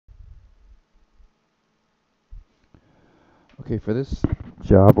Okay, for this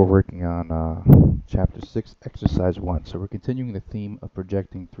job we're working on Chapter 6, Exercise 1. So we're continuing the theme of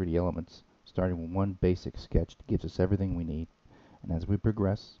projecting 3D elements, starting with one basic sketch that gives us everything we need. And as we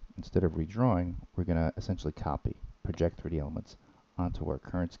progress, instead of redrawing, we're going to essentially project 3D elements onto our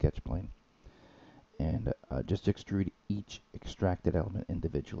current sketch plane, and just extrude each extracted element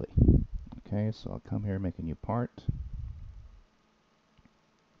individually. Okay, so I'll come here and make a new part.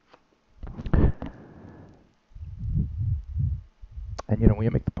 And when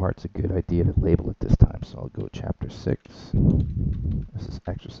you make the part, it's a good idea to label it this time. So I'll go Chapter 6. This is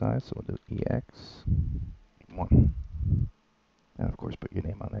exercise, so we'll do EX1. And of course, put your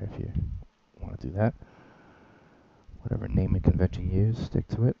name on there if you want to do that. Whatever naming convention you use, stick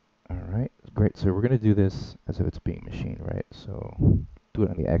to it. Alright, great. So we're going to do this as if it's being machined, right? So do it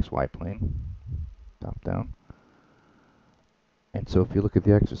on the XY plane, top down. And so if you look at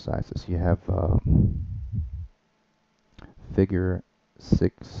the exercises, you have figure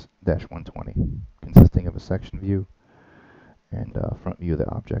 6-120, consisting of a section view and front view of the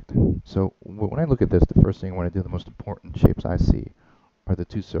object. So when I look at this, the first thing I want to do, the most important shapes I see, are the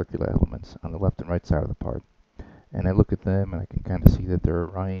two circular elements on the left and right side of the part. And I look at them and I can kind of see that they're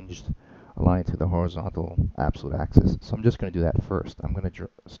aligned to the horizontal absolute axis. So I'm just going to do that first. I'm going to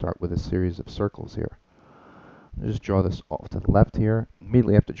start with a series of circles here. I'll just draw this off to the left here.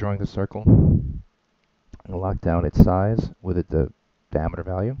 Immediately after drawing the circle, I'm going to lock down its size with the diameter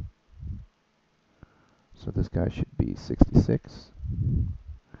value. So this guy should be 66. And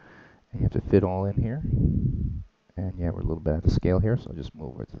you have to fit all in here. And yeah, we're a little bit out of scale here, so I'll just move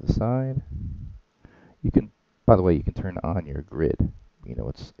over to the side. You can, by the way, you can turn on your grid.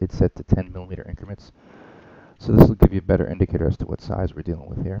 It's set to 10 millimeter increments. So this will give you a better indicator as to what size we're dealing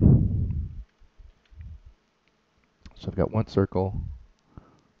with here. So I've got one circle,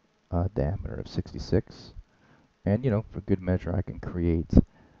 diameter of 66. And for good measure, I can create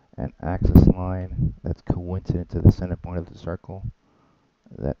an axis line that's coincident to the center point of the circle.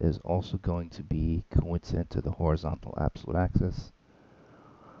 That is also going to be coincident to the horizontal absolute axis.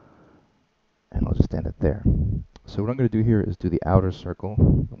 And I'll just end it there. So what I'm going to do here is do the outer circle,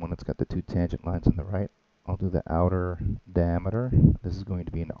 the one that's got the two tangent lines on the right. I'll do the outer diameter. This is going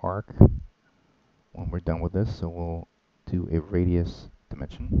to be an arc when we're done with this. So we'll do a radius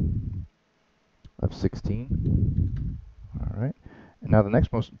dimension of 16. Alright. And now the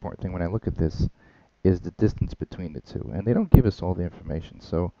next most important thing when I look at this is the distance between the two. And they don't give us all the information,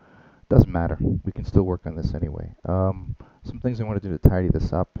 so it doesn't matter. We can still work on this anyway. Some things I want to do to tidy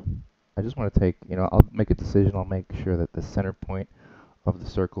this up. I just want to take, I'll make a decision. I'll make sure that the center point of the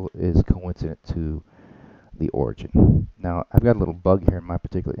circle is coincident to the origin. Now, I've got a little bug here in my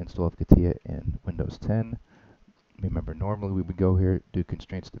particular install of Catia in Windows 10. Remember, normally we would go here, do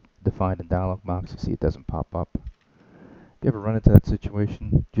constraints defined in dialog box. You see it doesn't pop up. If you ever run into that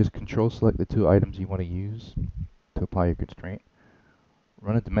situation, just control select the two items you want to use to apply your constraint.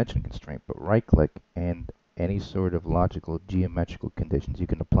 Run a dimension constraint, but right click and any sort of logical geometrical conditions you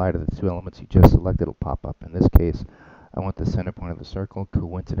can apply to the two elements you just selected will pop up. In this case, I want the center point of the circle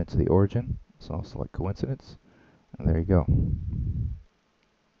coincident to the origin, so I'll select coincidence, and there you go.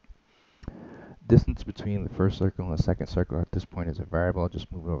 Distance between the first circle and the second circle at this point is a variable. I'll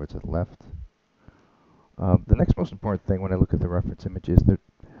just move it over to the left. The next most important thing when I look at the reference image is that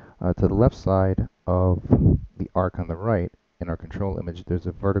to the left side of the arc on the right, in our control image, there's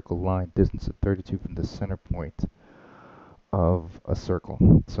a vertical line distance of 32 from the center point of a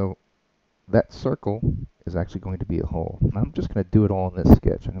circle. So that circle is actually going to be a hole. Now I'm just going to do it all in this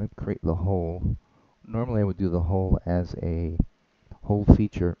sketch. I'm going to create the hole. Normally I would do the hole as a hole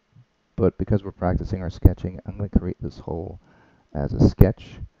feature, but because we're practicing our sketching, I'm going to create this hole as a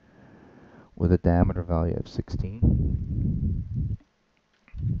sketch with a diameter value of 16.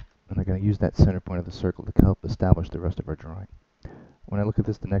 And I'm going to use that center point of the circle to help establish the rest of our drawing. When I look at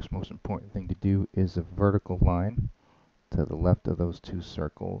this, the next most important thing to do is a vertical line to the left of those two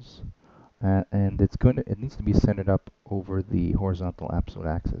circles. And it needs to be centered up over the horizontal absolute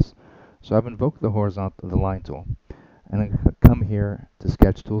axis. So I've invoked the line tool. And I'm going to come here to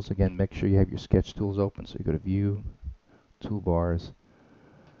sketch tools. Again, make sure you have your sketch tools open. So you go to view, toolbars,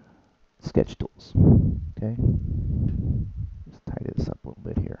 sketch tools. Okay. Just tidy this up a little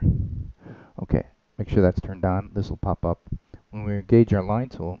bit here. Okay. Make sure that's turned on. This will pop up. When we engage our line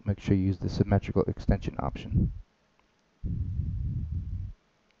tool, make sure you use the symmetrical extension option.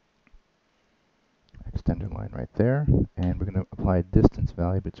 Extend our line right there, and we're going to apply a distance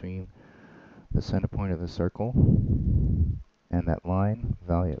value between the center point of the circle and that line,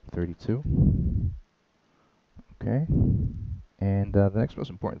 value of 32. Okay, and the next most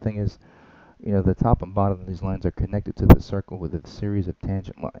important thing is, you know, the top and bottom of these lines are connected to the circle with a series of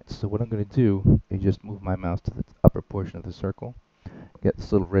tangent lines. So what I'm going to do is just move my mouse to the upper portion of the circle, get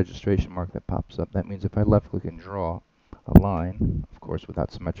this little registration mark that pops up. That means if I left click and draw a line, of course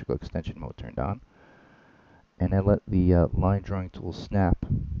without symmetrical extension mode turned on, and I let the line drawing tool snap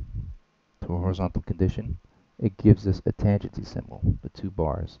to a horizontal condition, it gives us a tangency symbol, the two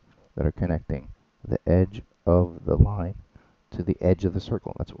bars that are connecting the edge of the line to the edge of the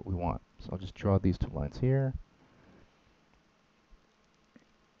circle. That's what we want. So I'll just draw these two lines here.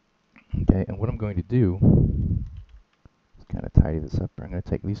 Okay, and what I'm going to do is kind of tidy this up. I'm going to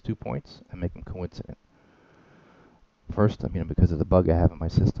take these 2 points and make them coincident. First, because of the bug I have in my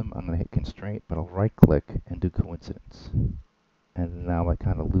system, I'm going to hit constraint, but I'll right click and do coincidence. And now I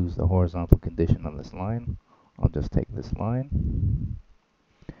kind of lose the horizontal condition on this line. I'll just take this line,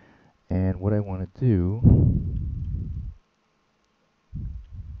 and what I want to do,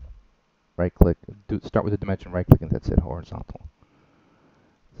 right click, start with the dimension, right click, and that's it, horizontal.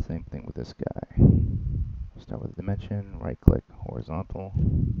 Same thing with this guy. Start with the dimension, right click, horizontal.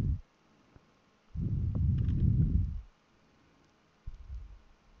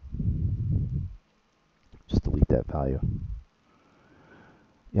 Just delete that value.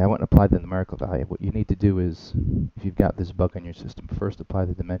 Yeah, I wouldn't apply the numerical value. What you need to do is, if you've got this bug on your system, first apply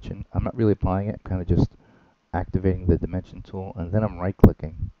the dimension. I'm not really applying it, I'm kind of just activating the dimension tool, and then I'm right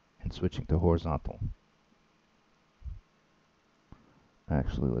clicking and switching to horizontal.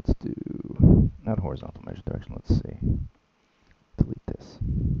 Actually, let's do, not horizontal measure direction, let's see. Delete this.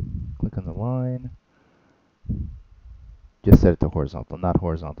 Click on the line. Just set it to horizontal, not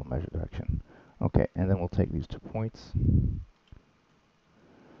horizontal measure direction. Okay, and then we'll take these 2 points.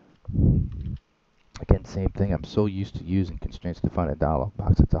 Again, same thing. I'm so used to using constraints to find a dialog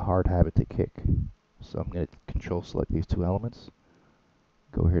box. It's a hard habit to kick. So I'm going to control select these 2 elements.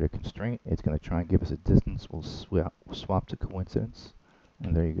 Go here to constraint. It's going to try and give us a distance. We'll swap to coincidence.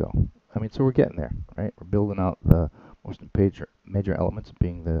 And there you go. So we're getting there, right? We're building out the most major elements,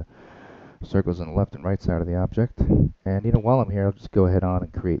 being the circles on the left and right side of the object. And while I'm here, I'll just go ahead on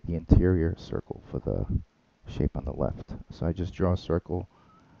and create the interior circle for the shape on the left. So I just draw a circle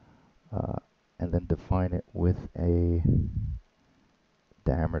and then define it with a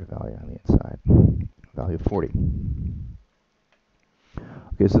diameter value on the inside, value of 40.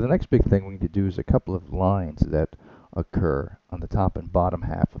 Okay, so the next big thing we need to do is a couple of lines that occur on the top and bottom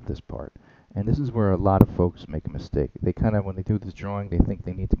half of this part. And this is where a lot of folks make a mistake. They kind of, when they do this drawing, they think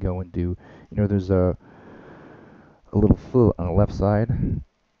they need to go and do, there's a little fillet on the left side,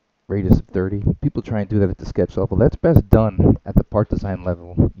 radius of 30. People try and do that at the sketch level. That's best done at the part design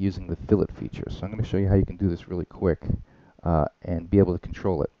level using the fillet feature. So I'm going to show you how you can do this really quick and be able to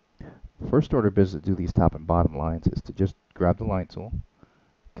control it. First order of business to do these top and bottom lines is to just grab the line tool,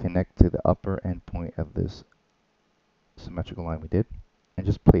 connect to the upper end point of this symmetrical line we did, and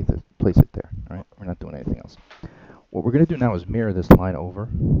just place it there. All right, we're not doing anything else. What we're going to do now is mirror this line over.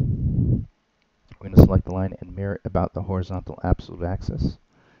 We're going to select the line and mirror it about the horizontal absolute axis.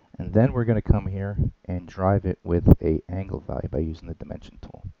 And then we're going to come here and drive it with a angle value by using the dimension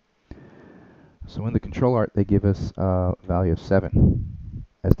tool. So in the control art, they give us a value of 7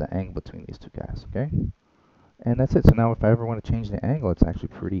 as the angle between these 2 guys, okay? And that's it. So now if I ever want to change the angle, it's actually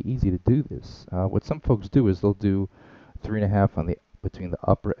pretty easy to do this. What some folks do is they'll do 3.5 on between the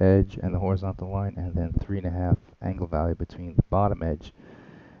upper edge and the horizontal line, and then 3.5 angle value between the bottom edge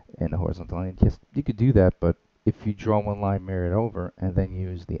and the horizontal line. Yes, you could do that, but if you draw one line, mirror it over, and then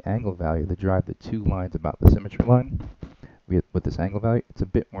use the angle value to drive the 2 lines about the symmetry line with this angle value, it's a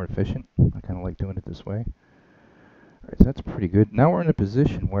bit more efficient. I kind of like doing it this way. Alright, so that's pretty good. Now we're in a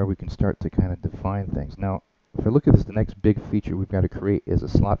position where we can start to kind of define things. Now, if I look at this, the next big feature we've got to create is a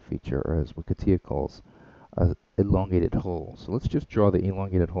slot feature, or as what Catia calls an elongated hole. So let's just draw the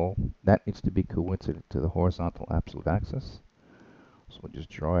elongated hole. That needs to be coincident to the horizontal absolute axis. So we'll just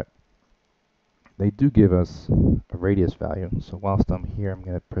draw it. They do give us a radius value, so whilst I'm here, I'm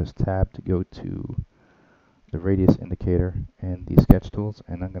going to press tab to go to the radius indicator and the sketch tools,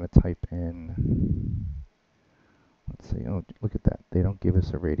 and I'm going to type in, let's see, oh, look at that. They don't give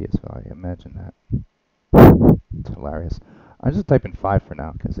us a radius value. Imagine that. It's hilarious. I'll just type in 5 for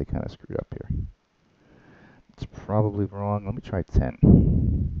now because they kind of screwed up here. It's probably wrong. Let me try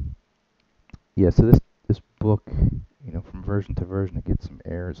 10. Yeah, so this book, from version to version, it gets some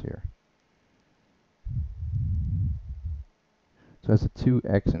errors here. So it's a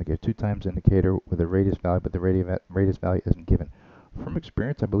 2x indicator, 2 times indicator with a radius value, but the radius value isn't given. From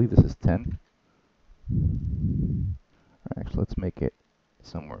experience, I believe this is 10. Actually, let's make it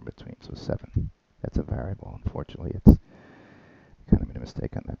somewhere in between, so 7. That's a variable. Unfortunately, it's kind of made a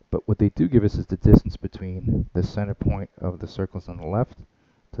mistake on that. But what they do give us is the distance between the center point of the circles on the left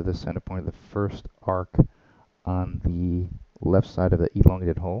to the center point of the first arc on the left side of the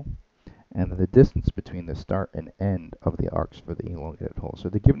elongated hole, and then the distance between the start and end of the arcs for the elongated hole. So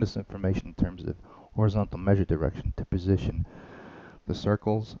they're giving us information in terms of horizontal measure direction to position the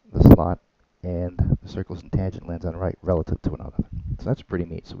circles, the slot, and the circles and tangent lines on the right relative to one another. So that's pretty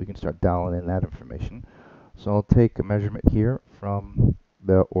neat. So we can start dialing in that information. So I'll take a measurement here from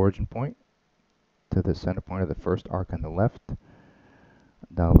the origin point to the center point of the first arc on the left.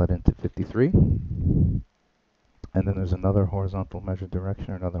 Dial that into 53. And then there's another horizontal measure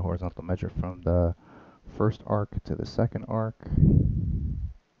direction, or another horizontal measure from the first arc to the second arc.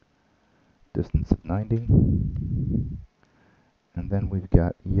 Distance of 90. And then we've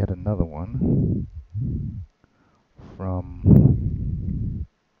got yet another one from,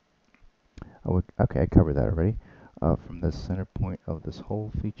 okay, I covered that already. From the center point of this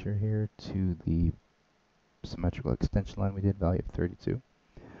whole feature here to the symmetrical extension line we did, value of 32.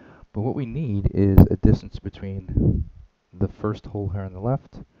 But what we need is a distance between the first hole here on the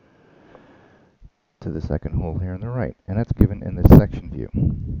left to the second hole here on the right, and that's given in the section view.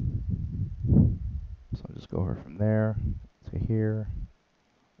 So I'll just go over from there to here,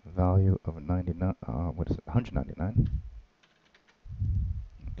 value of 99, what is it, 199.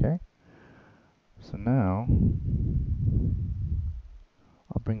 Okay, so now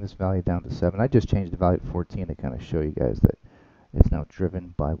I'll bring this value down to 7. I just changed the value to 14 to kind of show you guys that it's now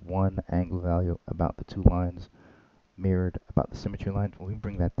driven by one angle value about the two lines, mirrored about the symmetry lines. When we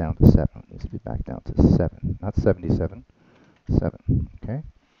bring that down to 7, it needs to be back down to 7, not 77, 7, okay?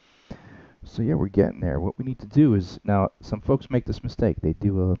 So yeah, we're getting there. What we need to do is, now some folks make this mistake. They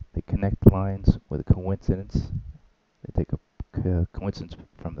connect lines with a coincidence. They take a coincidence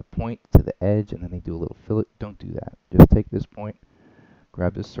from the point to the edge, and then they do a little fillet. Don't do that. Just take this point,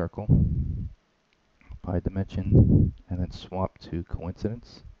 grab this circle, pi dimension, and then swap to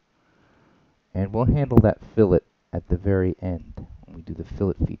coincidence. And we'll handle that fillet at the very end when we do the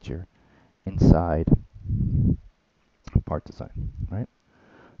fillet feature inside part design, right?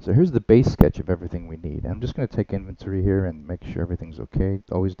 So here's the base sketch of everything we need. I'm just going to take inventory here and make sure everything's okay.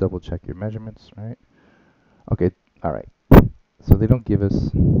 Always double check your measurements, right? Okay, all right. So they don't give us,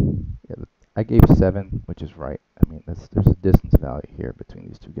 yeah, I gave 7, which is right. I mean, there's a distance value here between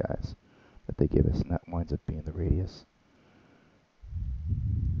these two guys that they give us, and that winds up being the radius.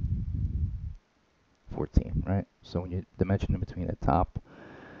 14, right? So when you dimension in between the top,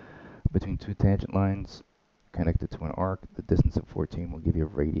 between two tangent lines connected to an arc, the distance of 14 will give you a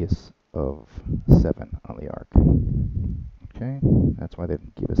radius of 7 on the arc. Okay, that's why they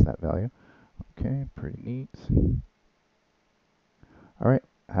didn't give us that value. Okay, pretty neat. Alright,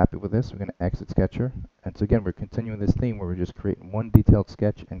 happy with this. We're going to exit Sketcher. And so again, we're continuing this theme where we're just creating one detailed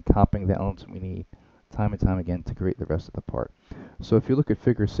sketch and copying the elements we need time and time again to create the rest of the part. So if you look at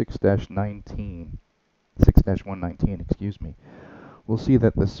figure 6-119, excuse me, we'll see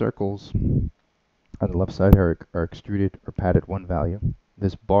that the circles on the left side are extruded or padded one value.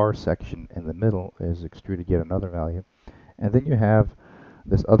 This bar section in the middle is extruded yet another value. And then you have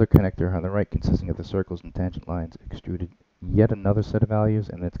this other connector on the right consisting of the circles and tangent lines extruded yet another set of values,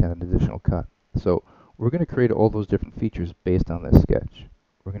 and it's got an additional cut. So we're going to create all those different features based on this sketch.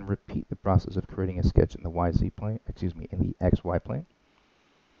 We're going to repeat the process of creating a sketch in the YZ plane, in the XY plane.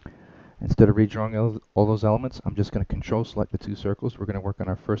 Instead of redrawing all those elements, I'm just going to control select the two circles. We're going to work on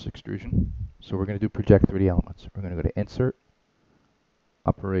our first extrusion. So we're going to do project 3D elements. We're going to go to Insert,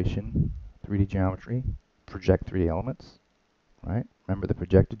 Operation, 3D Geometry, Project 3D Elements. Right? Remember, the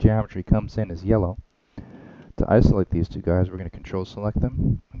projected geometry comes in as yellow. To isolate these two guys, we're going to control select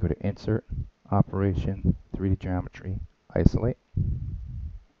them and go to Insert, Operation, 3D Geometry, Isolate.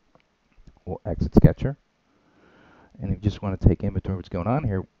 We'll exit Sketcher. And if you just want to take inventory of what's going on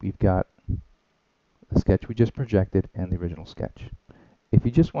here, we've got the sketch we just projected and the original sketch. If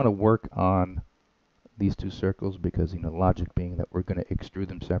you just want to work on these two circles, because logic being that we're going to extrude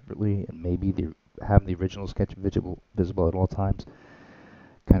them separately and maybe have the original sketch visible at all times,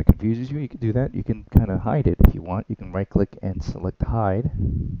 kind of confuses you, you can do that. You can kind of hide it if you want. You can right click and select hide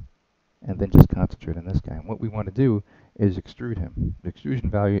and then just concentrate on this guy. And what we want to do is extrude him. The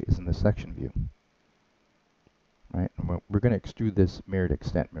extrusion value is in the section view. Right, and we're going to extrude this mirrored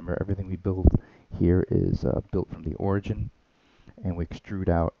extent. Remember, everything we build here is built from the origin, and we extrude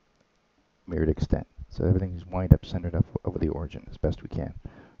out mirrored extent. So everything is wind up centered up over the origin as best we can.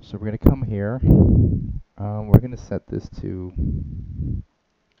 So we're going to come here. We're going to set this to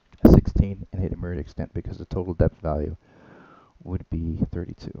 16 and hit a mirrored extent because the total depth value would be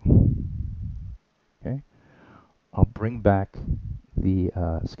 32. Okay, I'll bring back the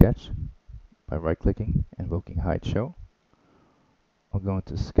sketch by right-clicking, invoking Hide Show. I'll go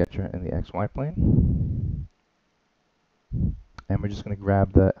into Sketcher in the XY plane, and we're just going to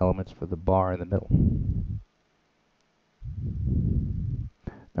grab the elements for the bar in the middle.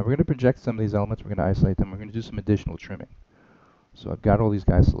 Now we're going to project some of these elements, we're going to isolate them, we're going to do some additional trimming. So I've got all these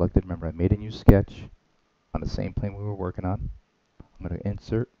guys selected. Remember, I made a new sketch on the same plane we were working on. I'm going to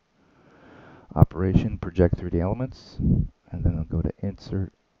Insert, Operation, Project 3D Elements, and then I'll go to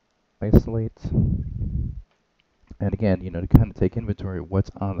Insert, Isolate. And again, to kind of take inventory of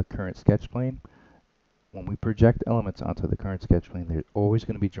what's on the current sketch plane. When we project elements onto the current sketch plane, they're always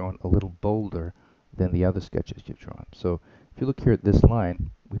going to be drawn a little bolder than the other sketches you've drawn. So if you look here at this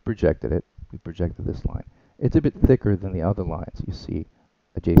line, we projected this line. It's a bit thicker than the other lines you see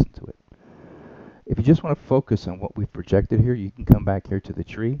adjacent to it. If you just want to focus on what we've projected here, you can come back here to the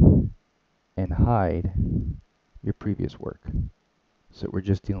tree and hide your previous work. So we're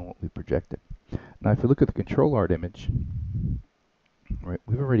just dealing with what we projected. Now if you look at the control art image, right,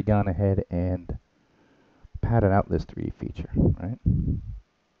 we've already gone ahead and padded out this 3D feature, right?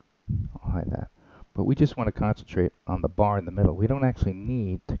 I'll hide that. But we just want to concentrate on the bar in the middle. We don't actually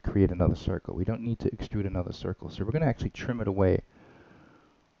need to create another circle. We don't need to extrude another circle. So we're going to actually trim it away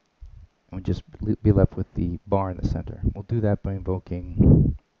and just be left with the bar in the center. We'll do that by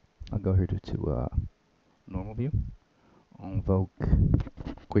invoking, I'll go here to normal view. I'll invoke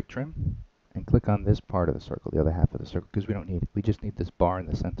quick trim and click on this part of the circle, the other half of the circle, because we don't need it. We just need this bar in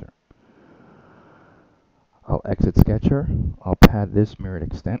the center. I'll exit Sketcher. I'll pad this mirrored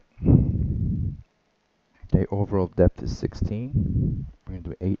extent. Okay, overall depth is 16. We're going to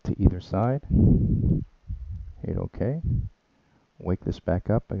do 8 to either side. Hit OK. Wake this back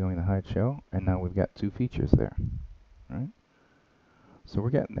up by going to Hide Show, and now we've got 2 features there. Right? So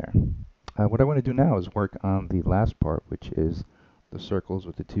we're getting there. What I want to do now is work on the last part, which is the circles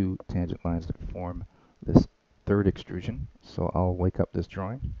with the 2 tangent lines that form this third extrusion. So I'll wake up this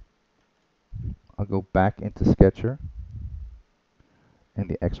drawing. I'll go back into Sketcher and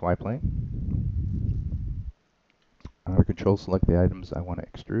the XY plane. I'm going to control select the items I want to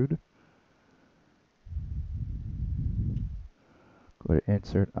extrude. Go to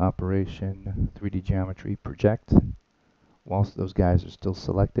Insert, Operation, 3D Geometry, Project. Whilst those guys are still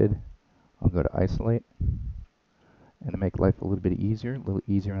selected, I'll go to Isolate. And to make life a little bit easier,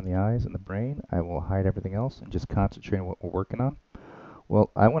 on the eyes and the brain, I will hide everything else and just concentrate on what we're working on. Well,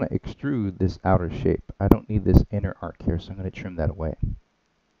 I want to extrude this outer shape. I don't need this inner arc here, so I'm going to trim that away.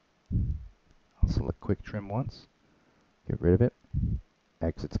 I'll select Quick Trim once, get rid of it,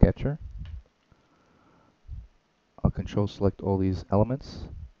 exit Sketcher. I'll control select all these elements,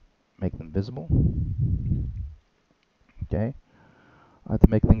 make them visible. Okay. To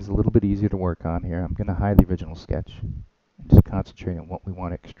make things a little bit easier to work on here, I'm going to hide the original sketch and just concentrate on what we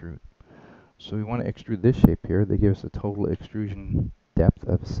want to extrude. So we want to extrude this shape here. They give us a total extrusion depth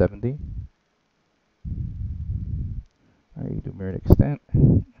of 70. All right, you do mirrored extent,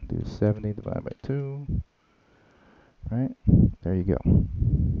 and do 70 divided by 2. Right, there you go.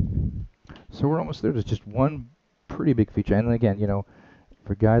 So we're almost there. There's just one pretty big feature, and again,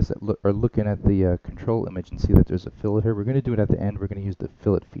 for guys that are looking at the control image and see that there's a fillet here, we're going to do it at the end. We're going to use the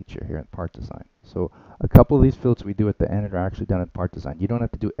fillet feature here in part design. So a couple of these fillets we do at the end are actually done in part design. You don't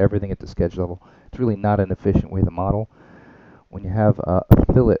have to do everything at the sketch level. It's really not an efficient way to model. When you have a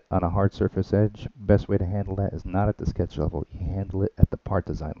fillet on a hard surface edge, best way to handle that is not at the sketch level. You handle it at the part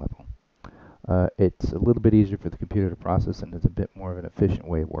design level. It's a little bit easier for the computer to process, and it's a bit more of an efficient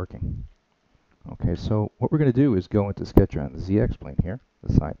way of working. Okay, so what we're going to do is go into Sketcher on the ZX plane here,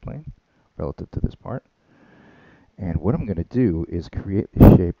 the side plane, relative to this part. And what I'm going to do is create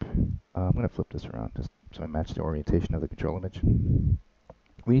the shape. I'm going to flip this around just so I match the orientation of the control image.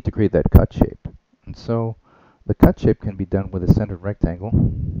 We need to create that cut shape. And so the cut shape can be done with a centered rectangle.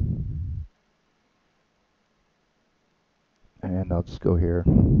 And I'll just go here,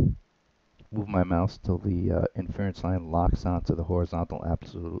 move my mouse till the inference line locks onto the horizontal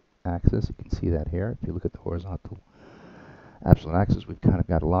absolute axis. You can see that here. If you look at the horizontal absolute axis, we've kind of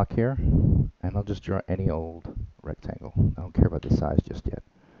got a lock here. And I'll just draw any old rectangle. I don't care about the size just yet.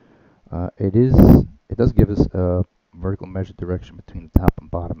 It does give us a vertical measured direction between the top and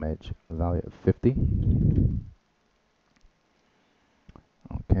bottom edge, a value of 50.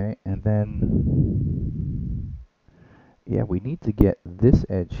 Okay, and then, yeah, we need to get this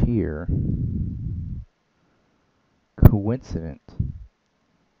edge here coincident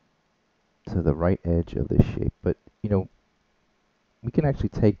to the right edge of this shape. But, we can actually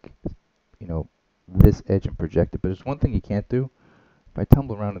take, this edge and project it. But there's one thing you can't do. If I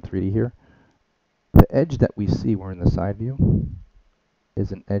tumble around in 3D here, the edge that we see, we're in the side view,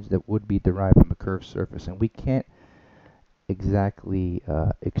 is an edge that would be derived from a curved surface, and we can't exactly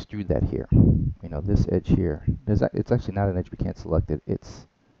extrude that here. You know, this edge here, it's actually not an edge, we can't select it. It's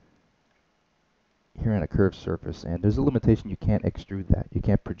here on a curved surface, and there's a limitation, you can't extrude that. You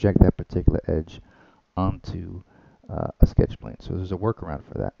can't project that particular edge onto a sketch plane. So there's a workaround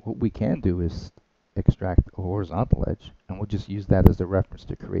for that. What we can do is extract a horizontal edge, and we'll just use that as a reference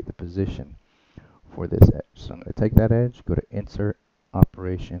to create the position for this edge. So I'm going to take that edge, go to Insert,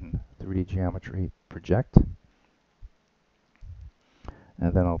 Operation, 3D Geometry, Project,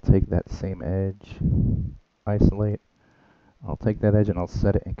 and then I'll take that same edge, isolate, I'll take that edge and I'll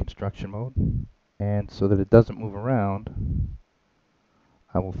set it in construction mode, and so that it doesn't move around,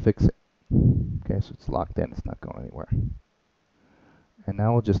 I will fix it. Okay, so it's locked in, it's not going anywhere. And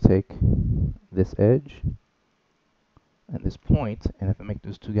now I'll just take this edge and this point, and if I make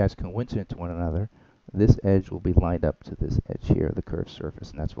those two guys coincident to one another, this edge will be lined up to this edge here, the curved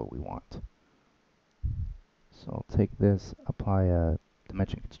surface, and that's what we want. So I'll take this, apply a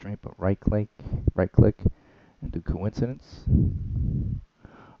dimension constraint, but right click, and do coincidence.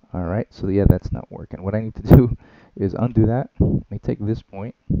 Alright, so yeah, that's not working. What I need to do is undo that. Let me take this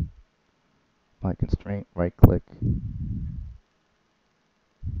point, apply constraint, right click,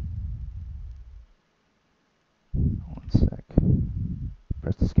 one sec,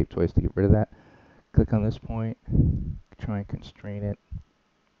 press escape twice to get rid of that. Click on this point, try and constrain it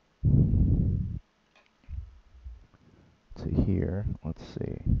to here. Let's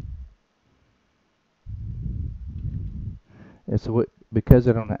see. Yeah, so because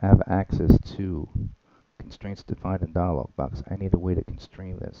I don't have access to constraints defined in dialog box, I need a way to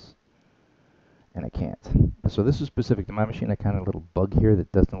constrain this, and I can't. So this is specific to my machine. I kind of a little bug here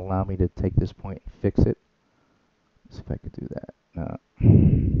that doesn't allow me to take this point and fix it. Let's see if I could do that.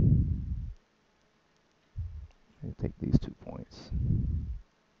 Take these 2 points.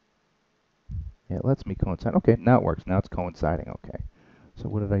 Yeah, it lets me coincide. Okay, now it works. Now it's coinciding. Okay. So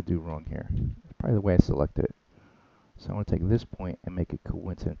what did I do wrong here? It's probably the way I selected it. So I want to take this point and make it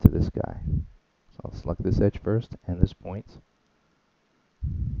coincident to this guy. So I'll select this edge first and this point.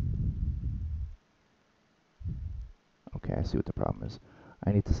 Okay, I see what the problem is.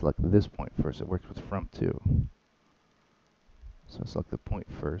 I need to select this point first. It works with from too. So I select the point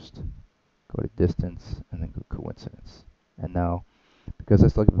first, go to distance, and then go coincidence. And now, because I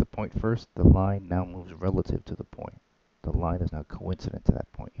selected the point first, the line now moves relative to the point. The line is now coincident to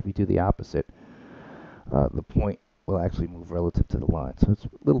that point. If you do the opposite, the point will actually move relative to the line. So it's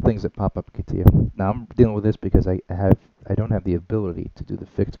little things that pop up in Catia. Now I'm dealing with this because I don't have the ability to do the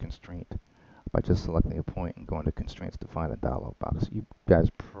fixed constraint by just selecting a point and going to constraints defined in dialog box. You guys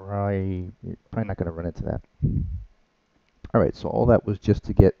you're probably not going to run into that. Alright, so all that was just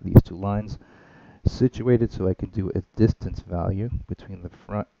to get these two lines situated so I can do a distance value between the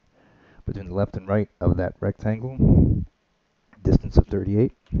left and right of that rectangle. Distance of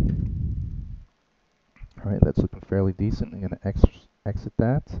 38. Alright, that's looking fairly decent. I'm going to exit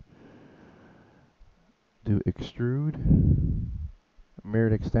that. Do extrude,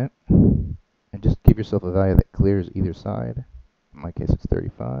 mirrored extent, and just give yourself a value that clears either side. In my case, it's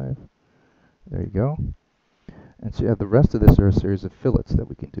 35. There you go. And so you have the rest of this are a series of fillets that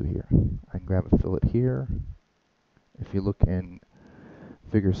we can do here. I can grab a fillet here. If you look in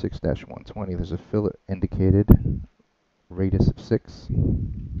figure 6-120, there's a fillet indicated, radius of 6.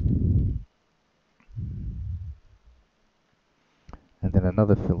 And then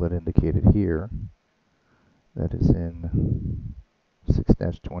another fillet indicated here that is in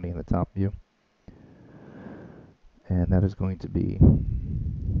 6-20 in the top view. And that is going to be,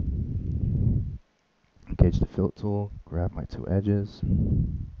 engage the fillet tool, grab my two edges.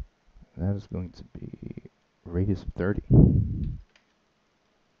 That is going to be radius of 30.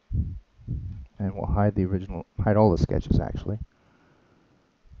 And we'll hide all the sketches actually.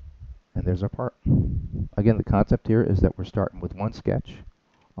 And there's our part. Again, the concept here is that we're starting with one sketch.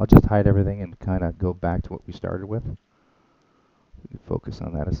 I'll just hide everything and kind of go back to what we started with. We can focus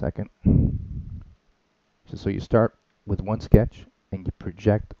on that a second. So you start with one sketch and you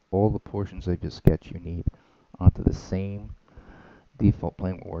project all the portions of your sketch you need onto the same default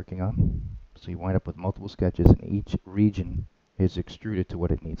plane we're working on. So you wind up with multiple sketches and each region is extruded to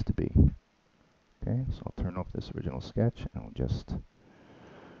what it needs to be. Okay, so I'll turn off this original sketch and we'll just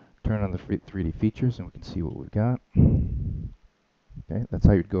turn on the 3D features and we can see what we've got. Okay, that's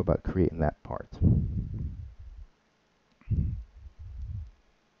how you'd go about creating that part.